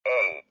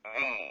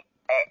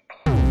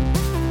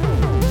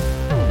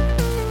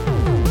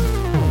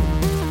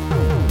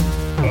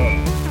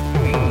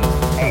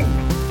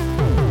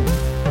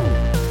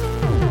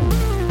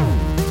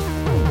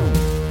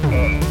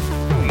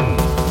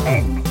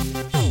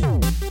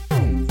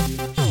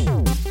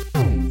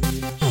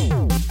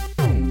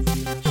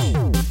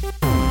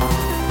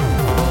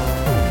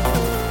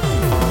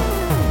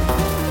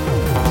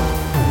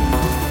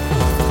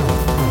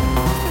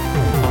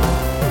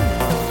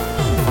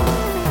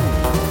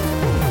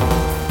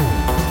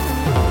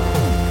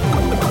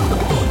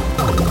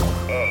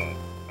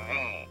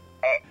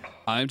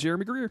I'm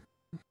Jeremy Greer.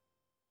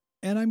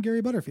 And I'm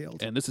Gary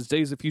Butterfield. And this is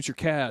Days of Future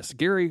Cast,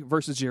 Gary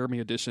versus Jeremy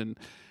edition.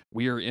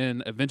 We are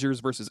in Avengers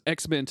versus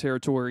X-Men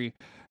territory.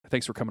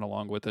 Thanks for coming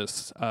along with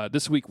us.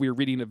 This week we are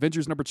reading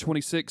Avengers number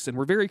 26, and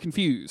we're very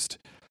confused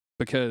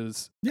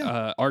because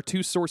our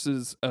two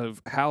sources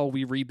of how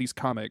we read these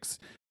comics,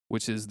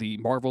 which is the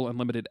Marvel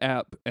Unlimited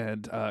app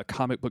and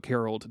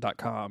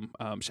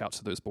comicbookherald.com. Shouts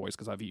to those boys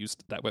because I've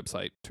used that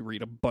website to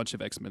read a bunch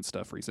of X-Men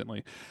stuff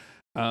recently.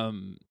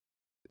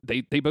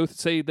 They both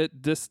say that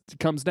this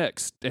comes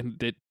next,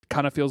 and it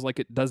kind of feels like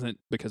it doesn't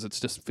because it's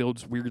just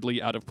feels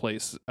weirdly out of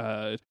place.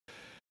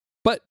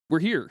 But we're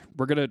here.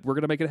 We're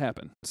gonna make it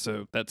happen.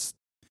 So that's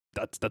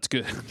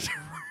good.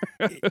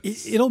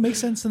 It'll make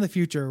sense in the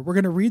future. We're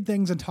gonna read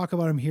things and talk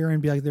about them here and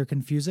be like they're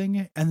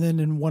confusing, and then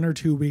in 1 or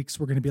 2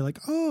 weeks we're gonna be like,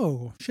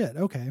 oh shit,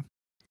 okay.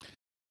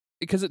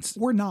 Because it's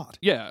we're not.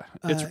 Yeah,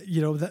 it's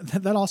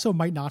that also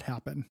might not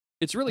happen.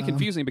 It's really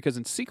confusing because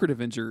in Secret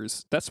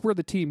Avengers, that's where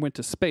the team went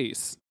to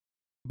space.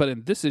 But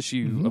in this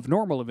issue of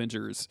Normal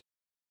Avengers,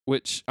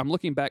 which I'm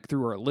looking back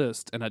through our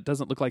list, and it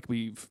doesn't look like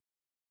we've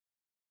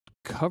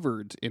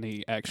covered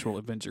any actual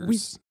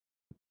Avengers.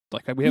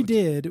 We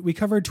did. We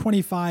covered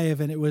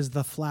 25, and it was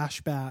the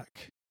flashback.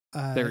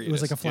 It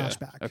was like a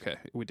flashback. Yeah. Okay,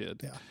 we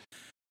did.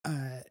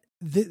 Yeah.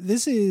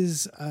 This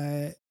is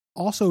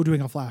also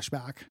doing a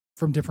flashback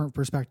from different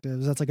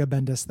perspectives. That's like a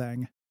Bendis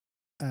thing.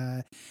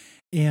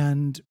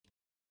 And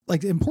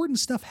like important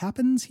stuff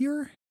happens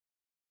here.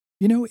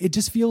 You know, it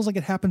just feels like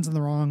it happens in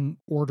the wrong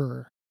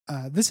order.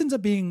 This ends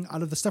up being,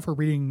 out of the stuff we're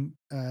reading,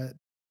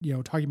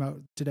 talking about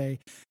today,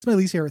 it's my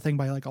least favorite thing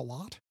by like a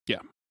lot.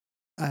 Yeah.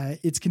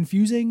 It's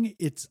confusing,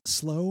 it's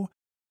slow,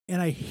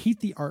 and I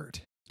hate the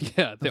art.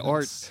 Yeah, the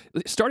art.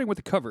 Starting with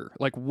the cover,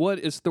 like what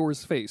is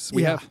Thor's face?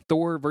 We have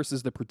Thor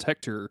versus the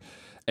Protector,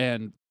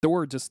 and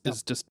Thor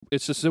it's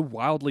just so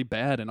wildly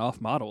bad and off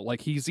model.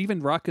 Like he's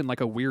even rocking like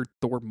a weird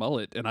Thor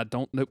mullet, and I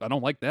don't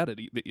like that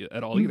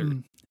at all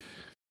either.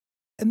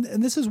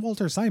 And this is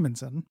Walter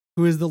Simonson,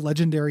 who is the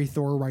legendary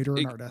Thor writer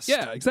and artist.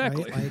 Yeah,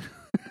 exactly.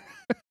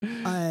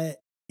 Right?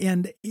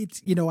 And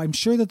it's, I'm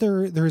sure that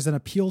there is an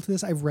appeal to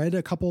this. I've read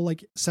a couple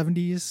like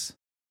 70s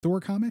Thor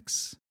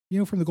comics,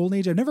 from the Golden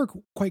Age. I've never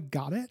quite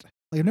got it.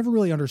 Like I've never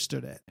really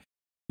understood it,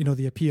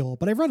 the appeal,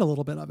 but I've read a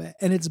little bit of it,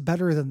 and it's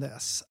better than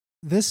this.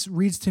 This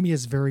reads to me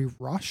as very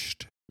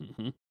rushed,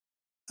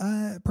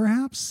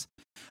 perhaps.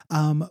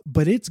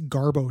 But it's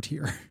Garbo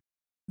tier.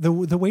 The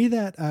way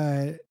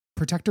that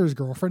Protector's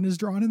girlfriend is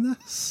drawn in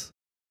this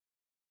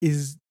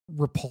is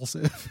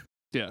repulsive.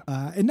 Yeah.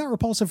 And not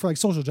repulsive for like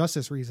social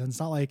justice reasons.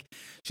 Not like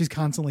she's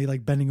constantly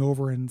like bending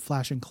over and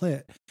flashing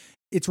clit.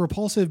 It's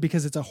repulsive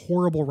because it's a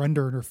horrible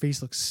render and her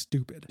face looks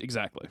stupid.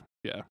 Exactly.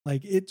 Yeah.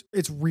 Like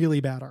it's really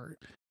bad art.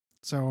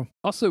 So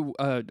also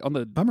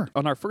bummer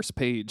on our first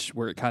page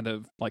where it kind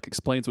of like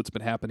explains what's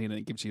been happening and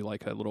it gives you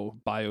like a little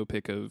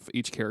biopic of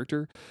each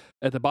character.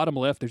 At the bottom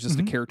left, there's just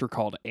a character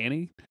called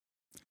Annie.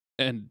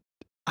 And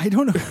I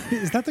don't know.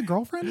 Is that the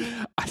girlfriend?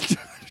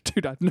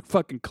 Dude, I have no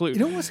fucking clue.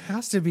 It almost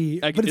has to be.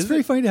 But it's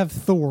very funny to have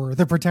Thor,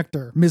 the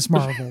Protector, Ms.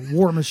 Marvel,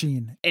 War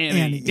Machine,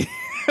 Annie.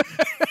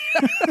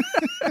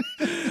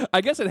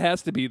 I guess it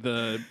has to be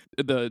the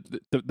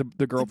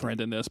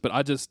girlfriend in this, but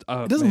I just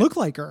it doesn't look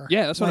like her.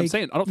 Yeah, that's what I'm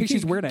saying. I don't think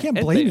she's wearing a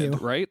headband, blame you.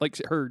 Right? Like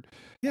her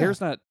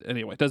hair's not.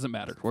 Anyway, it doesn't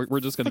matter. We're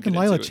just gonna fucking get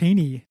Lila into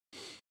Cheney.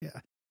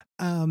 Yeah.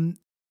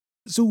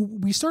 So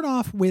we start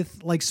off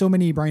with, like so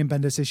many Brian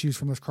Bendis issues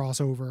from this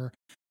crossover,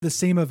 the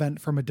same event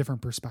from a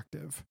different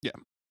perspective. Yeah.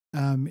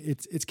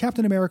 It's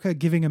Captain America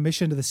giving a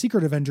mission to the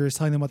Secret Avengers,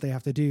 telling them what they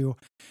have to do.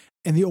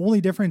 And the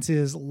only difference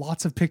is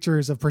lots of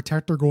pictures of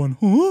Protector going,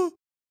 huh?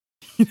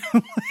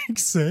 Like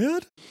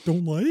sad,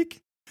 don't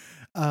like,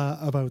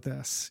 about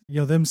this.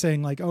 Them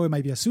saying like, oh, it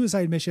might be a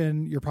suicide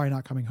mission. You're probably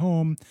not coming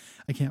home.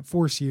 I can't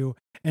force you.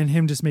 And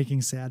him just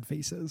making sad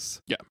faces.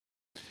 Yeah.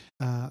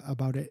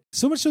 About it.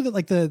 So much so that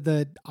like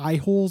the eye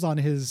holes on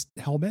his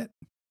helmet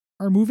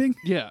are moving.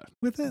 Yeah.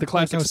 With it. The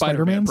classic like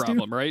Spider-Man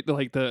problem, right?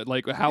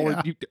 Like how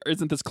are you,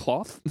 isn't this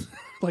cloth?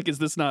 Like, is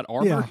this not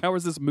armor? Yeah. How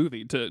is this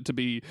movie to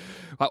be,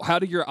 how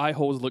do your eye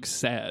holes look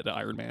sad,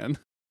 Iron Man?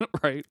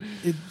 Right?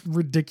 It's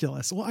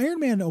ridiculous. Well, Iron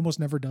Man almost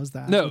never does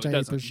that. No, which I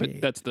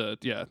appreciate. That's was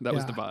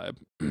the vibe.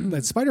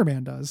 That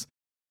Spider-Man does.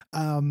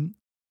 And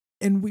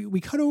we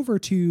cut over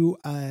to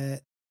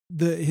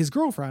his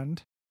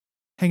girlfriend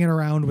hanging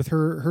around with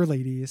her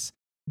ladies,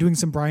 doing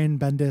some Brian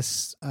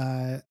Bendis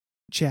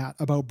chat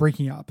about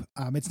breaking up.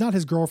 It's not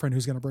his girlfriend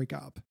who's going to break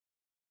up.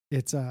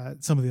 It's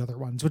some of the other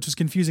ones, which is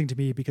confusing to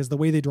me because the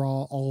way they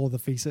draw all of the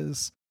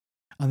faces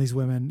on these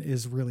women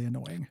is really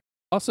annoying.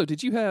 Also,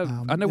 did you have,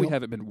 I know we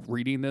haven't been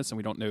reading this and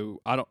we don't know,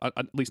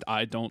 at least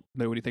I don't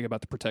know anything about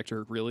the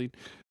Protector really,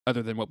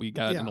 other than what we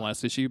got in the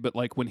last issue. But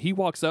like when he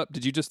walks up,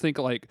 did you just think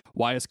like,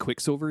 why is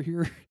Quicksilver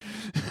here?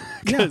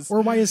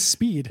 Or why is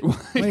Speed?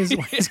 Why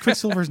is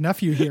Quicksilver's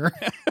nephew here?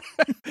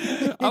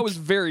 I was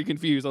very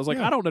confused. I was like,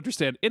 I don't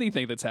understand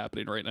anything that's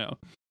happening right now.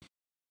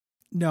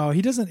 No,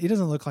 he doesn't. He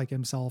doesn't look like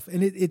himself.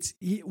 And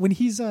when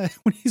he's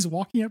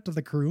walking up to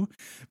the crew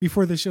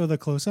before they show the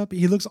close up,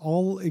 he looks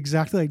all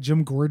exactly like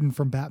Jim Gordon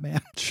from Batman.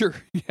 Sure,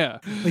 yeah.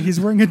 Like he's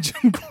wearing a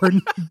Jim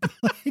Gordon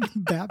like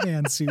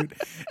Batman suit,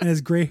 and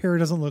his gray hair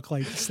doesn't look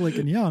like slick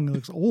and young. It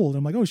looks old.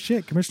 I'm like, oh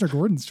shit, Commissioner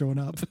Gordon's showing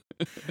up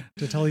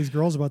to tell these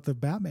girls about the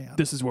Batman.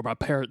 This is where my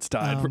parents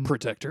died.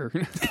 Protect her.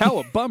 How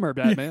a bummer,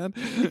 Batman.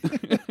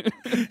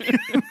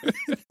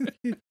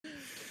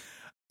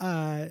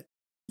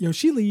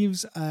 She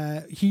leaves.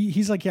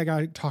 He's like, yeah, I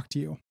gotta talk to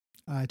you.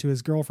 To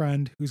his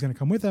girlfriend who's gonna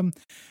come with him.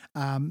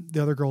 The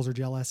other girls are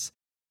jealous,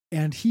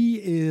 and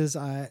he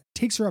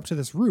takes her up to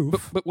this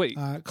roof. But wait,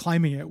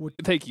 climbing it.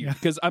 Thank you,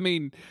 because I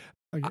mean,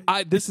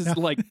 okay. this is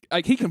like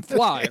he can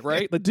fly,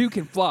 right? The dude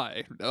can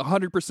fly.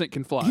 100%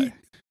 can fly.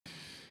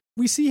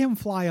 We see him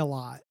fly a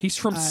lot. He's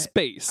from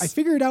space. I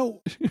figured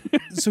out.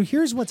 So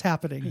here's what's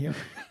happening here.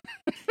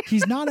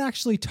 He's not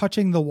actually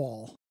touching the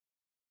wall.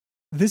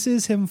 This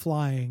is him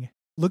flying.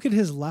 Look at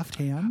his left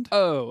hand.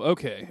 Oh,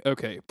 okay.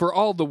 For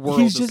all the world,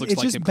 this looks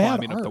like him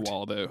climbing up the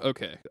wall, though.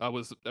 Okay.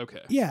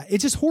 Okay. Yeah,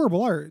 it's just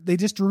horrible art. They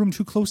just drew him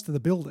too close to the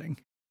building.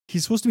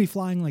 He's supposed to be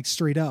flying like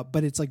straight up,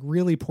 but it's like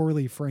really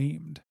poorly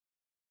framed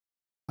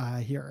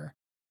here.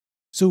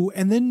 So,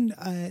 and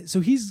then,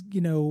 so he's,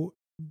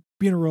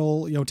 being a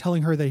real,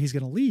 telling her that he's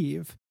going to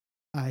leave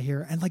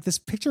here. And like this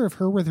picture of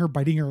her with her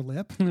biting her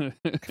lip, I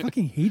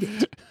fucking hate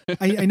it.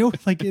 I know,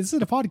 like, this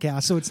is a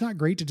podcast, so it's not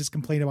great to just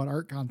complain about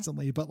art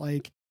constantly, but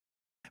like,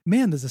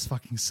 man, does this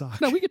fucking suck.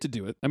 No, we get to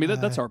do it. I mean,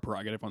 that's our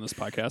prerogative on this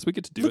podcast. We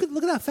get to do it.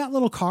 Look at that fat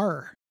little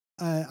car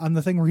on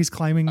the thing where he's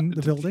climbing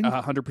the building.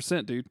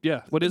 100%, dude.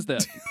 Yeah. What is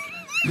that?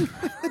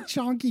 A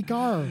chonky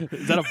car.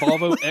 Is that a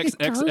Volvo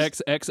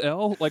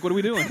XXXXL? Like, what are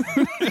we doing?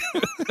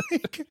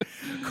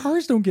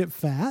 Cars don't get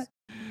fat.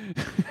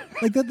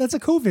 Like that's a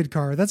COVID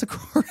car. That's a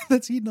car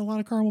that's eating a lot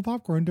of caramel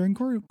popcorn during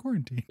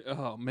quarantine.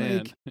 Oh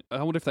man,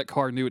 I wonder if that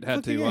car knew it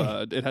had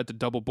to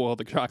double boil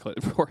the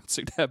chocolate for it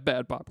to have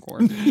bad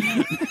popcorn.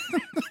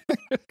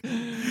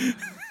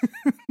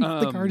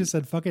 The car just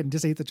said fuck it and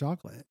just ate the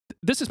chocolate.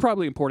 This is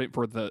probably important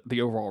for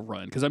the overall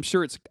run, because I'm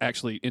sure it's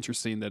actually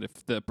interesting that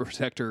if the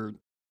Protector,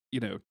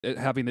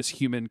 having this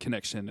human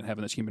connection and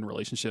having this human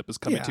relationship is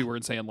coming to her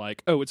and saying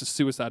like, oh, it's a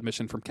suicide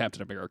mission from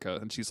Captain America,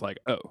 and she's like,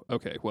 oh,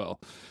 okay, well,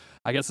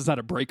 I guess it's not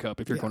a breakup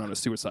if you're going on a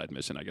suicide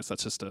mission. I guess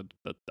that's just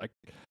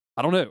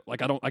I don't know.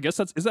 Like, I guess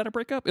is that a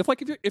breakup?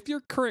 If your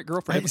current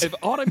girlfriend, if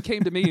Autumn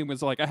came to me and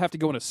was like, I have to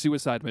go on a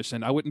suicide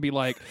mission, I wouldn't be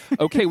like,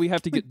 okay, we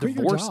have to get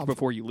divorced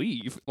before you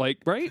leave. Like,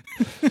 right?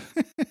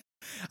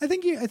 I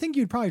think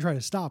you'd probably try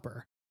to stop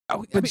her.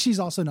 But she's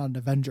also not an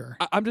Avenger.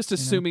 I'm just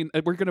assuming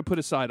we're going to put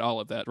aside all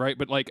of that, right?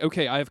 But like,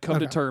 okay, I have come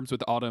to terms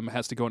with Autumn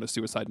has to go on a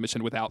suicide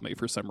mission without me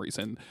for some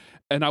reason.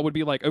 And I would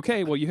be like,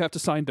 okay, well, you have to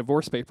sign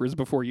divorce papers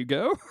before you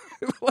go.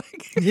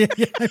 Like, yeah.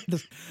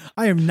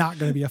 I am not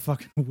going to be a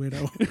fucking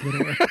widower.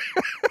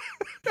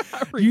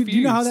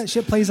 You know how that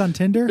shit plays on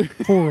Tinder?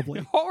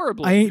 Horribly.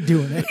 Horribly. I ain't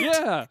doing it.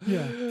 Yeah.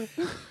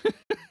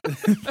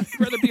 I'd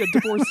rather be a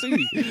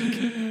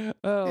divorcee.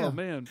 Oh,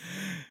 man.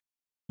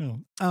 No.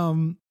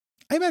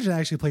 I imagine it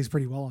actually plays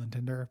pretty well on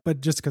Tinder,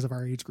 but just because of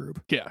our age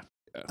group. Yeah.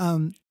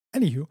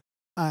 Anywho,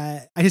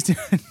 I just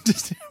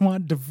didn't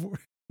want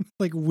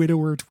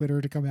widower Twitter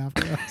to come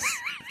after us.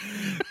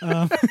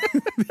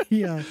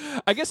 Yeah.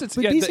 I guess it's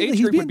the age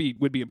group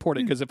would be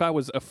important, because if I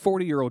was a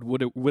 40-year-old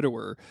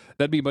widower,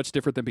 that'd be much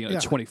different than being a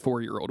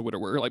 24-year-old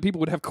widower. Like, people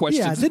would have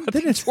questions. Yeah,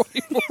 then it's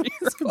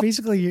 24-year-old.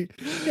 Basically,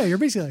 you're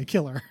basically a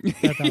killer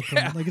at that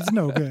point. Like, it's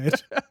no good,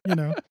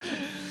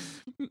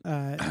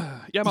 my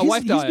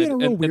wife died,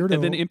 and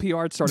then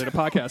NPR started a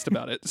podcast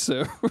about it.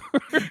 So,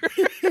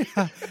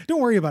 yeah,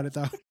 don't worry about it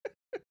though.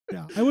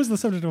 Yeah, I was the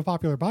subject of a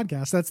popular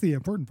podcast. That's the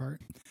important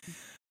part.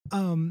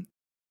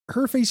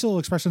 Her facial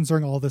expressions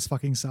during all this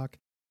fucking suck.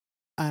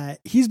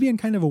 He's being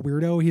kind of a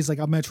weirdo. He's like,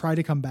 I'm gonna try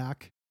to come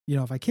back.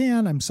 If I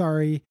can. I'm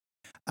sorry.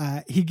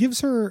 He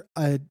gives her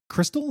a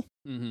crystal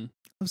of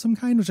some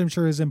kind, which I'm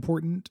sure is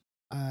important.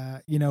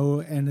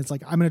 And it's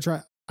like, I'm gonna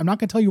try. I'm not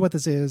going to tell you what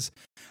this is.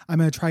 I'm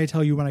going to try to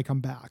tell you when I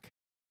come back,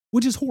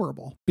 which is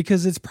horrible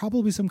because it's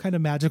probably some kind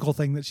of magical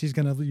thing that she's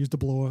going to use to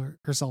blow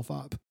herself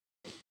up.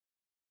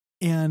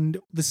 And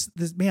this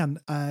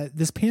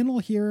panel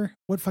here,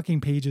 what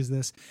fucking page is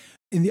this?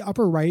 In the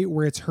upper right,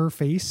 where it's her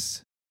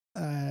face,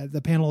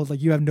 the panel is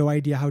like, you have no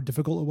idea how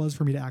difficult it was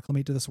for me to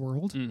acclimate to this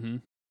world. Mm-hmm.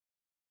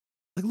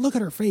 Like, look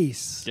at her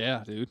face.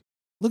 Yeah, dude.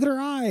 Look at her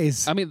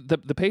eyes. I mean,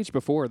 the page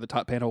before, the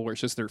top panel where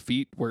it's just their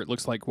feet, where it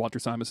looks like Walter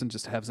Simonson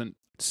just hasn't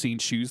seen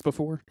shoes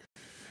before.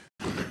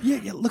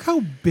 Yeah. Look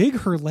how big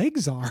her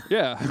legs are.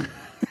 Yeah.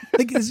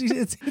 Like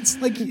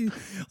it's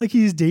like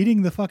he's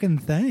dating the fucking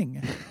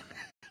thing.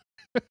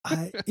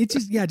 It's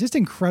just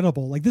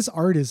incredible. Like, this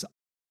art is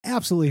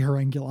absolutely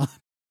horrendous.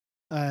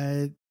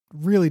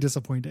 Really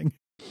disappointing.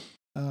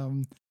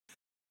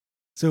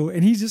 So,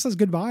 and he just says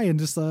goodbye and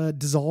just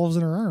dissolves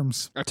in her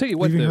arms. I'll tell you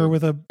what, leaving her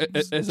with a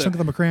chunk of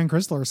the McCran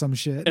crystal or some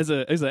shit. As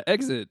an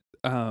exit,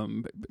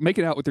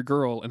 making out with your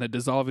girl and then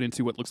dissolving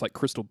into what looks like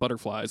crystal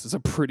butterflies is a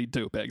pretty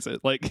dope exit.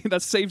 Like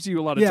that saves you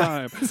a lot of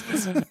time.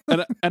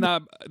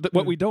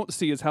 What we don't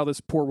see is how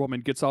this poor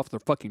woman gets off the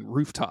fucking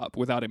rooftop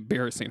without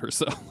embarrassing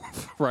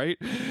herself, right?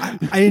 I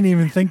didn't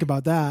even think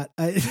about that.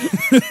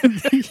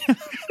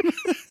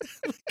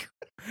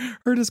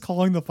 Her just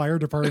calling the fire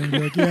department and be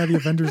like, yeah, the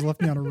Avengers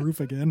left me on a roof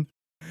again.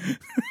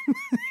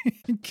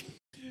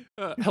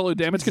 Hello,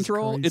 damage Jesus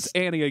control. Christ. It's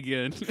Annie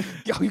again.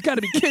 Yo, you got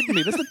to be kidding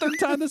me. This is the third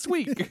time this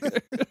week.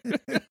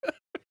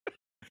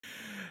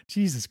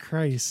 Jesus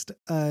Christ.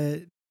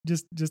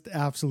 Just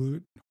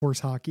absolute horse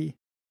hockey.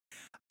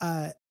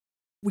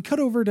 We cut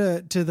over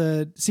to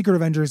the Secret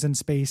Avengers in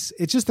space.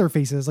 It's just their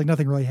faces. Like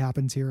nothing really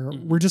happens here.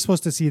 Mhm. We're just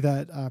supposed to see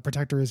that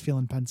Protector is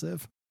feeling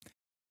pensive.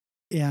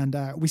 And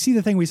we see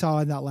the thing we saw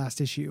in that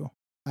last issue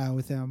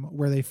with him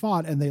where they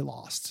fought and they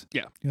lost.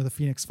 Yeah. The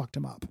Phoenix fucked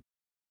him up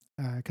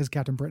because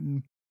Captain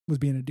Britain was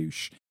being a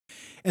douche.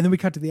 And then we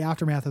cut to the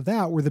aftermath of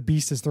that where the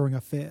Beast is throwing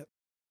a fit.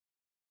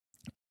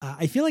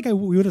 I feel like we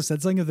would have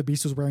said something if the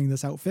Beast was wearing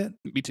this outfit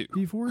Me too.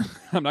 before.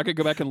 I'm not gonna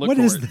go back and look What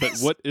for is it, but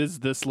this? what is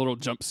this little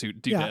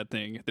jumpsuit doodad Yeah.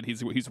 thing that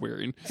he's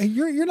wearing? And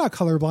you're not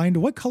colorblind.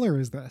 What color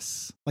is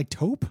this? Like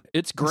taupe?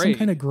 It's Or gray. Some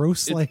kind of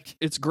gross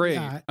It's gray.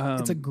 Yeah,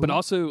 it's a but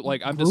also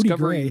like I'm grody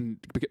discovering.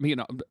 Me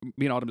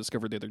and Autumn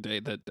discovered the other day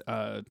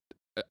that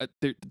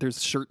there's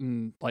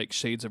certain like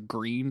shades of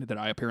green that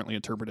I apparently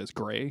interpret as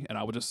gray, and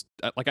I would just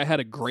like I had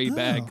a gray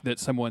bag Oh. that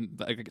someone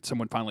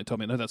finally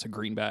told me, no, that's a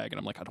green bag, and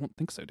I'm like, I don't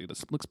think so, dude.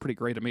 This looks pretty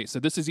gray to me. So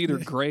this is either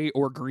gray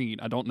or green.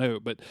 I don't know,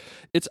 but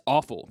it's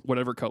awful,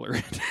 whatever color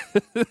it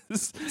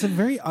is. It's a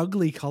very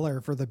ugly color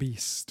for the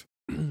Beast.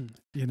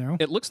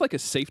 It looks like a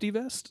safety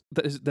vest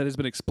that has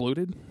been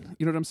exploded.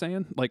 You know what I'm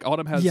saying? Like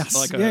Autumn has Yes.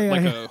 like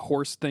Yeah. a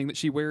horse thing that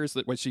she wears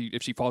that when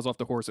if she falls off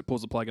the horse, it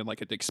pulls the plug and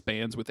like it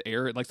expands with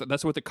air. It, like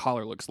that's what the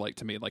collar looks like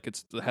to me. Like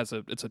it's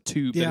a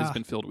tube that has Yeah.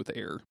 been filled with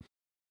air.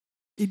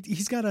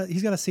 He's got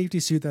a safety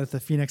suit that if the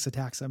Phoenix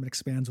attacks him, it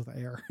expands with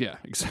air. Yeah,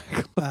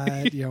 exactly.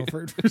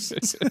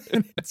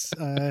 It's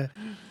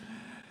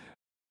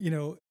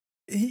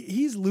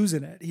he's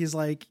losing it. He's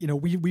like,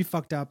 we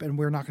fucked up and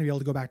we're not going to be able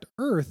to go back to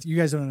Earth. You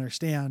guys don't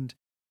understand.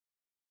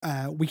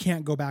 We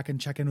can't go back and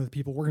check in with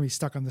people. We're going to be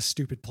stuck on this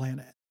stupid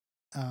planet.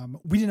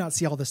 We did not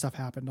see all this stuff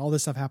happen. All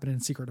this stuff happened in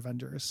Secret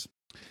Avengers.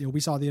 We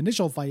saw the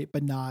initial fight,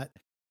 but not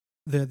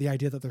the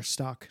idea that they're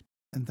stuck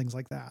and things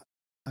like that.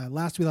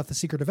 Last we left the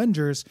Secret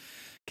Avengers,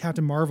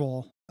 Captain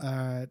Marvel,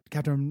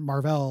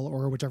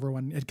 or whichever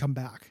one had come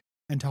back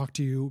and talked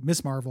to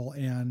Miss Marvel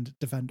and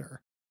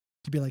Defender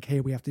to be like, hey,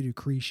 we have to do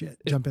Kree shit.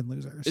 Jump in,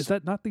 losers. Is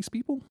that not these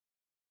people?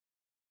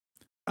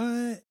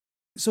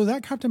 So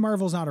that Captain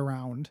Marvel's not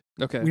around.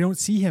 Okay. We don't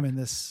see him in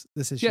this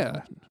issue.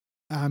 Yeah.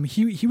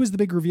 He was the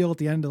big reveal at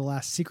the end of the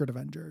last Secret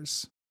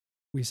Avengers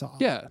we saw.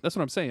 Yeah, that's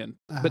what I'm saying.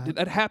 But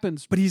that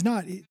happens But he's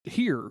not.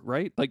 here,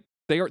 right? Like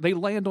they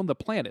land on the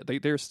planet.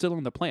 They're still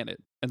on the planet.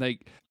 And I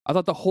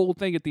thought the whole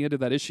thing at the end of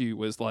that issue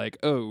was like,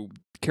 oh,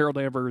 Carol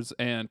Danvers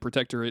and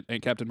Protectorate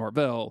and Captain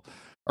Marvel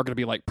are going to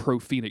be like pro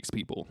Phoenix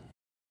people.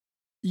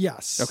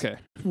 Yes. Okay.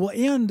 Well,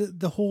 and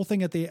the whole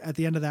thing at the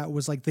end of that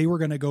was like they were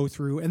going to go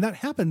through, and that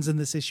happens in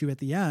this issue at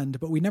the end,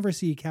 but we never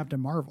see Captain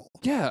Marvel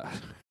Yeah.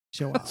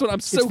 show up. That's what I'm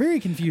so. It's very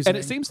confusing. And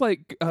it seems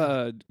like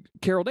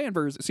Carol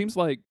Danvers. It seems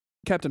like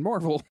Captain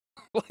Marvel.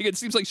 Like it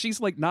seems like she's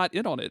like not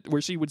in on it,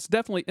 where she was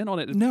definitely in on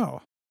it.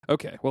 No.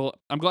 Okay. Well,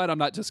 I'm glad I'm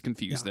not just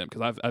confused then,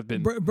 because I've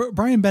been.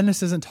 Brian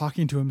Bendis isn't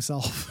talking to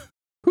himself.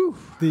 Whew.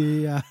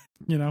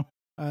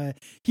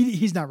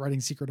 He's not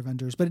writing Secret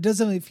Avengers, but it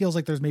doesn't. It feels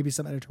like there's maybe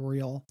some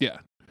editorial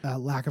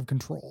lack of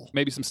control.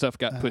 Maybe some stuff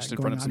got pushed in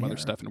front of some other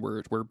stuff, and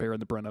we're bearing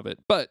the brunt of it.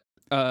 But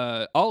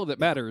all of that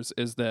matters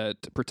is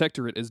that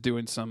Protectorate is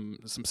doing some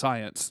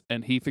science,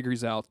 and he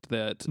figures out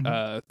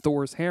that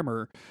Thor's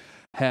hammer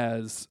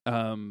has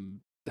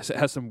some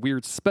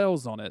weird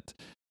spells on it,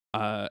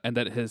 and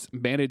that it has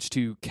managed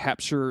to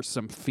capture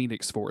some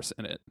Phoenix Force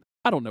in it.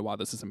 I don't know why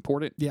this is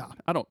important. Yeah,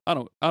 I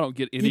don't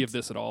get any of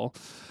this at all.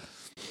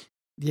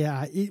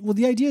 Yeah, well,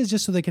 the idea is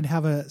just so they can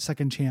have a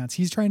second chance.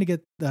 He's trying to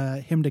get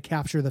him to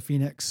capture the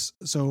Phoenix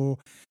so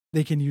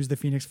they can use the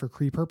Phoenix for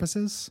Kree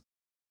purposes.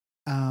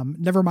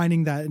 Never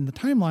minding that in the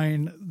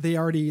timeline, the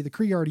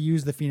Kree already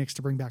used the Phoenix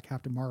to bring back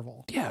Captain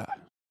Marvel. Yeah,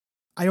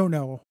 I don't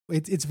know.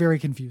 It's very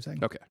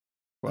confusing. Okay,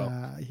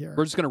 well, here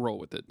we're just gonna roll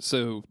with it.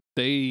 So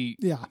they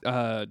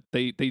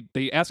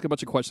ask a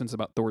bunch of questions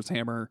about Thor's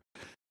hammer,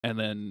 and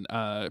then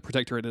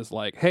Protectorate is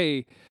like,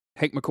 "Hey,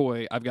 Hank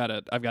McCoy,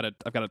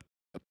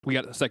 we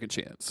got a second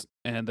chance."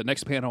 And the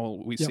next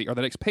panel we see, or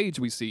the next page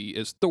we see,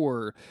 is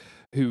Thor,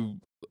 who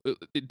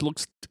it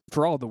looks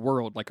for all the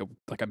world like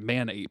a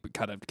man ape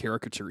kind of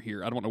caricature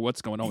here. I don't know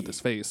what's going on with his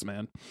face,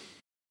 man.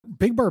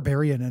 Big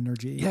barbarian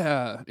energy.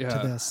 Yeah. To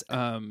this.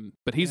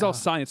 But he's all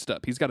scienced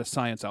up. He's got a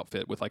science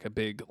outfit with like a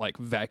big like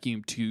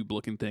vacuum tube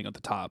looking thing at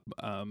the top.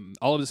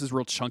 All of this is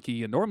real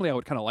chunky, and normally I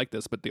would kind of like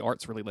this, but the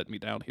art's really letting me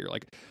down here.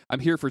 Like I'm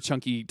here for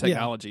chunky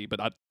technology, but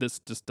this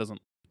just doesn't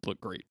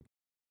look great.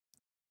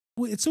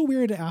 Well, it's so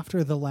weird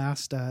after the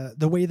last,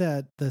 the way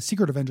that the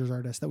Secret Avengers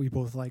artist that we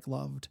both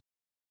loved,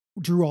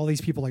 drew all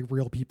these people like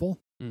real people,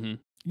 Mm-hmm.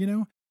 you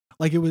know,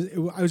 like I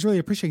was really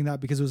appreciating that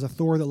because it was a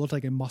Thor that looked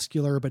like a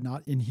muscular but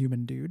not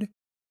inhuman dude,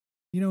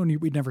 you know,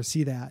 and we'd never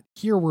see that.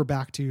 Here we're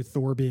back to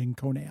Thor being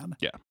Conan.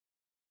 Yeah.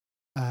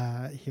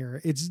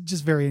 Here it's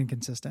just very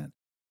inconsistent.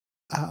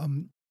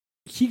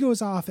 He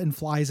goes off and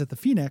flies at the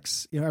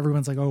Phoenix. You know,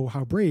 everyone's like, "Oh,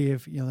 how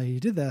brave!" You know, he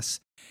did this,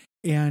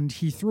 and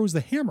he throws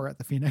the hammer at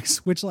the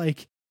Phoenix, which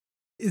like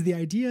is the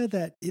idea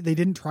that they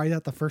didn't try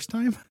that the first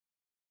time.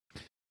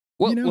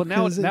 Well, You know, well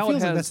now 'cause now feels it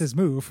like has that's his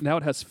move. now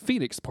it has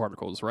Phoenix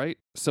particles, right?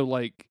 So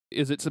like,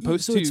 is it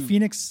supposed So to? it's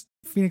Phoenix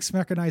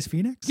mechanized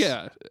Phoenix.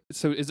 Yeah.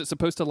 So is it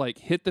supposed to like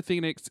hit the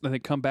Phoenix and then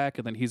come back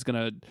and then he's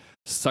gonna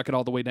suck it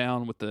all the way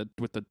down with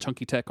the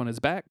chunky tech on his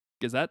back?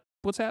 Is that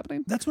what's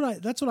happening? That's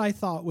what I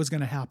thought was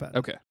going to happen.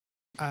 Okay.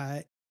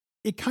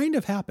 It kind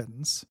of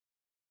happens.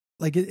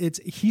 Like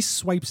he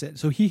swipes it,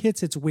 so he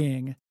hits its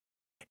wing,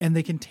 and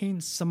they contain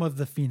some of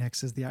the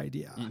Phoenix is the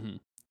idea. Mm-hmm.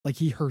 Like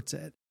he hurts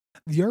it.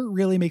 The art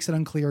really makes it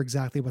unclear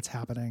exactly what's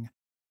happening.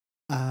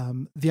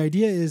 The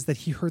idea is that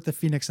he hurt the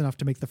Phoenix enough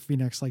to make the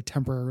Phoenix like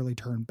temporarily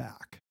turn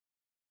back.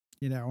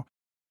 You know,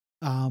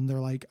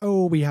 they're like,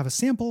 "Oh, we have a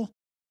sample.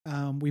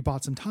 We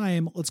bought some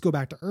time. Let's go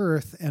back to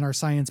Earth, and our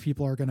science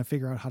people are going to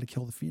figure out how to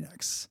kill the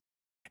Phoenix."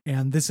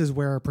 And this is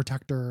where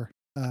Protector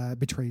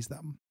betrays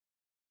them.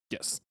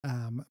 Yes.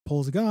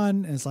 Pulls a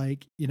gun and is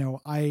like, you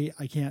know, I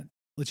can't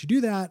let you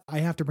do that. I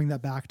have to bring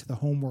that back to the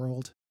home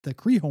world, the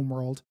Kree home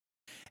world.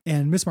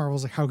 And Miss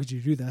Marvel's like, "How could you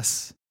do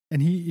this?"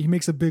 And he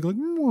makes a big like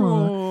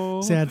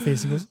sad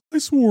face and goes, "I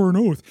swore an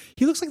oath."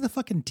 He looks like the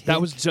fucking Tick. That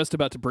was just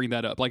about to bring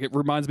that up. Like it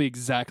reminds me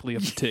exactly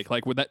of the Tick.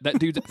 Like when that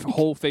dude's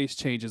whole face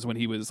changes when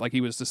he was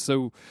just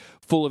so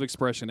full of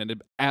expression, and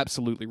it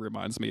absolutely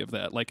reminds me of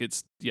that. Like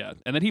it's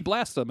and then he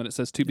blasts them and it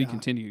says to be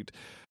continued.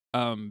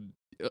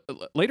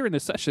 Later in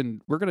this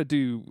session, we're gonna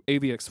do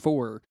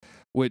AVX4,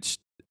 which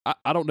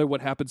I don't know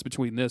what happens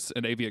between this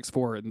and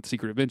AVX4 and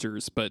Secret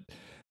Avengers, but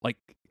like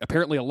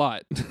apparently a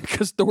lot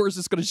because Thor's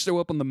just going to show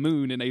up on the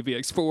moon in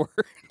AVX4.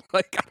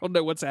 Like I don't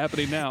know what's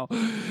happening now.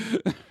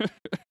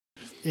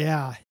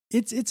 Yeah,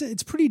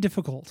 it's pretty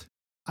difficult.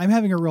 I'm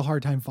having a real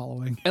hard time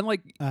following and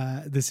like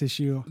this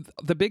issue.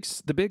 The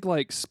big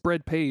like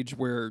spread page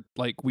where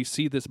like we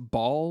see this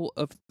ball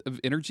of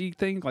energy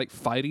thing like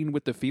fighting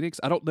with the Phoenix.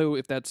 I don't know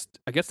if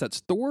I guess that's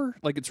Thor.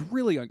 Like it's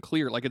really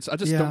unclear. Like I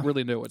just don't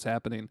really know what's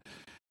happening.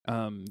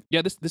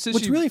 This issue.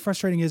 What's really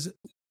frustrating is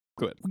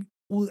go ahead.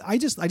 Well, I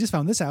just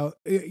found this out.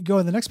 Go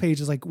on the next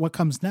page is like what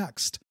comes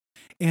next,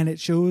 and it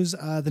shows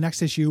the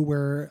next issue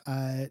where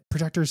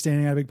Protector is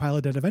standing on a big pile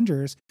of dead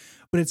Avengers,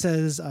 but it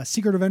says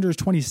Secret Avengers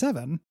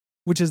 27,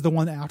 which is the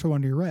one after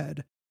one you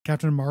read,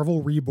 Captain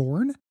Marvel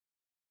Reborn.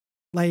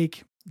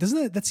 Like,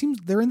 doesn't that seems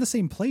they're in the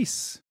same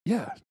place?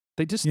 Yeah,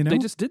 they just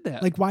did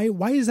that. Like,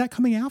 why is that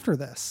coming after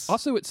this?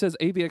 Also, it says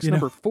AVX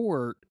number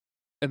 4,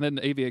 and then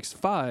AVX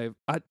 5.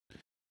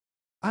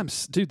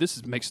 Dude,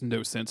 this makes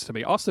no sense to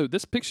me. Also,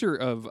 this picture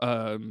of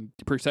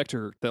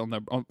Protector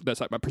that's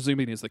I'm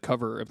presuming is the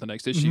cover of the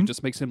next issue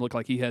just makes him look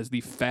like he has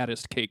the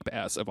fattest cake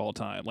ass of all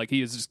time. Like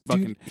he is just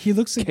fucking he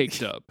looks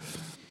caked up.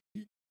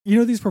 You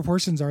know, these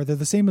proportions they're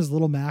the same as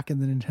Little Mac in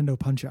the Nintendo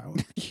Punch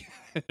Out.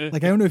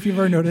 Like I don't know if you've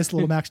ever noticed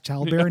Little Mac's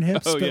childbearing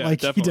hips, but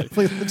like definitely. He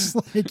definitely looks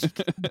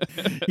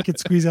like he could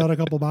squeeze out a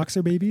couple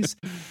boxer babies.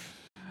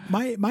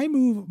 My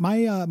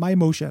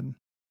emotion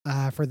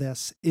for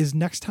this is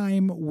next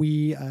time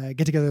we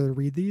get together to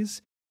read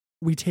these,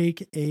 we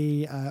take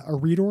a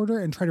read order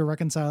and try to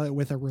reconcile it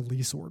with a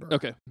release order.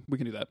 Okay, we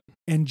can do that.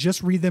 And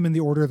just read them in the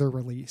order they're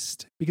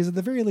released. Because at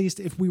the very least,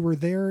 if we were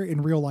there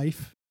in real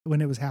life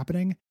when it was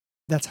happening,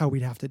 that's how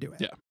we'd have to do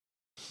it. Yeah.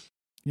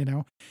 You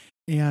know?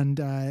 And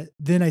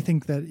then I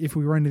think that if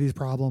we run into these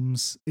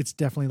problems, it's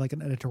definitely like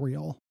an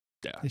editorial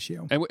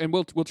issue. And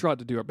we'll try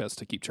to do our best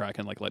to keep track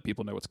and like let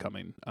people know what's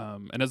coming.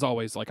 And as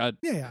always, like I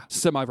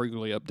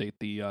semi-regularly update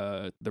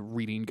the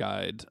reading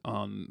guide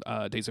on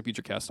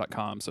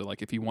daysoffuturecast.com. So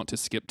like if you want to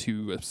skip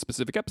to a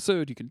specific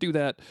episode, you can do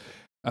that.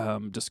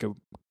 Just go,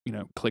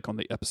 click on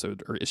the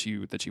episode or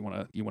issue that you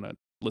want to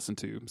listen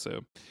to.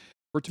 So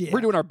we're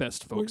doing our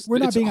best, folks. We're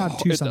not being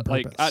obtuse on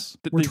purpose.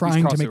 We're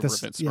trying to make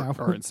this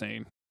are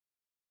insane.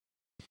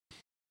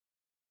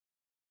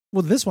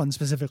 Well, this one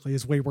specifically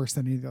is way worse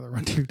than any of the other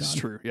ones we've done. It's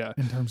true, yeah.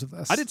 In terms of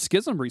this, I did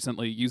Schism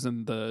recently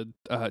using the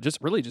just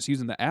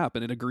using the app,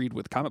 and it agreed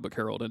with Comic Book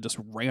Herald and just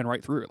ran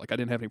right through it. Like I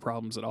didn't have any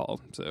problems at all.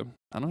 So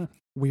I don't know.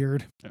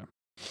 Weird. Yeah.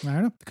 I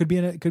don't know. Could be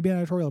an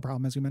editorial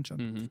problem, as we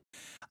mentioned.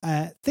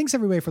 Mm-hmm. Thanks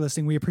everybody for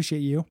listening. We appreciate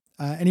you.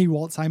 Any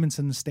Walt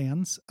Simonson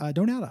stands,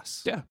 don't add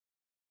us. Yeah.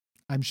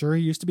 I'm sure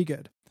he used to be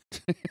good.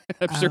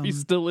 I'm sure he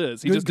still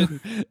is. He just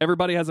didn't.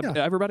 Everybody has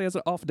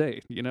an off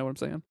day. You know what I'm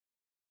saying?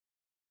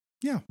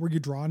 Yeah, where you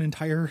draw an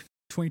entire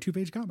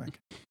 22-page comic.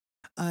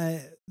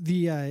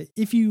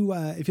 If you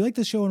like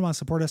this show and want to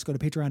support us, go to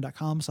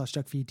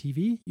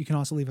patreon.com/duckfeedtv. You can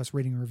also leave us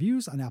rating and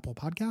reviews on Apple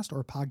Podcast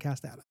or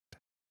Podcast Addict.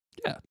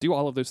 Yeah, do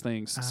all of those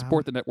things.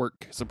 Support the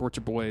network, support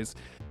your boys,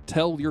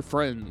 tell your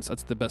friends.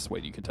 That's the best way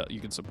you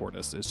can support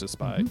us, is just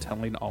by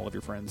telling all of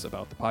your friends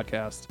about the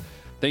podcast.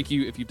 Thank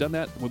you if you've done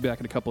that. We'll be back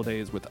in a couple of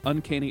days with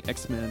Uncanny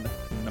X-Men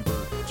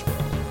number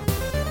 12.